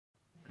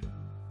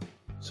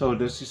So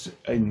this is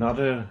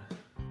another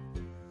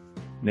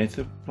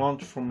nether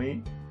plant for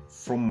me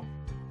from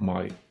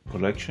my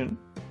collection.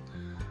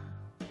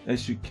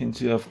 As you can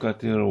see, I've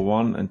got here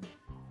 1 and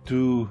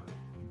 2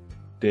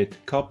 dead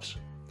cups.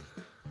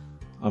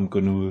 I'm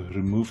going to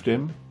remove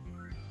them.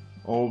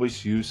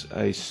 Always use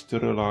a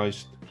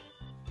sterilized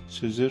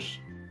scissors.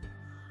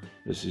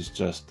 This is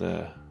just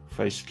a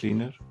face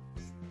cleaner.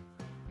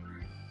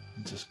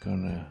 I'm just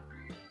gonna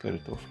get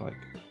it off like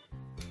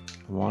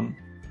one.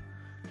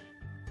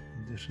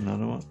 There's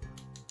another one.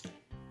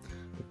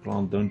 The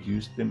plant don't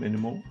use them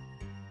anymore.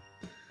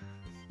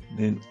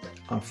 Then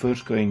I'm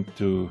first going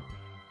to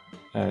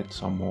add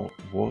some more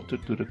water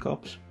to the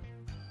cups.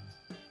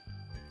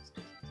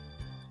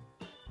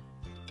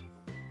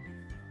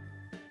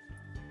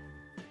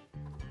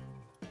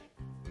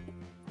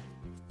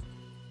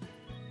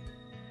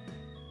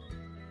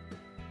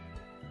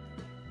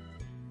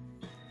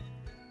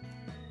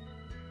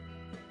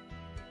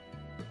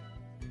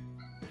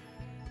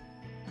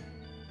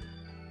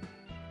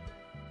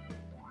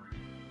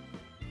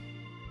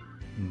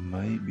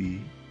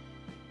 Maybe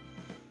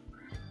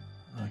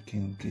I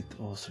can get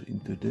also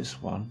into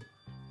this one,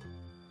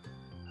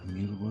 a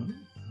meal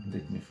one.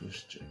 Let me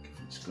first check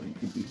if it's going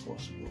to be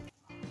possible.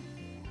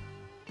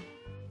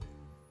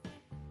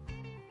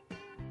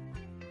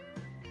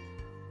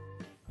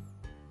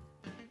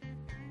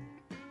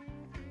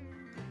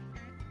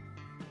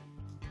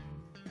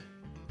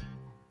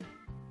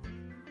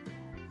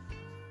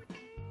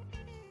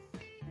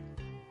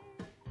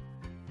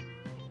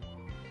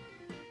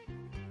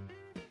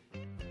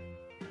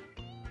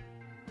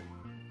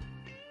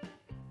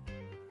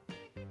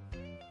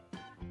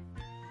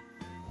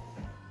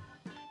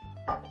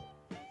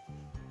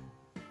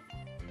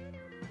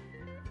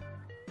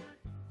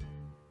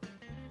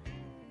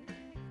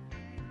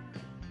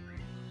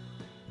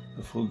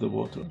 I fill the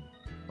water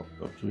up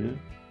to here.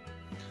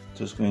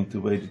 Just going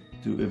to wait it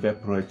to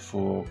evaporate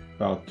for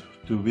about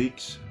 2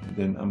 weeks.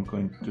 Then I'm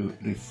going to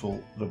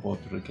refill the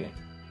water again.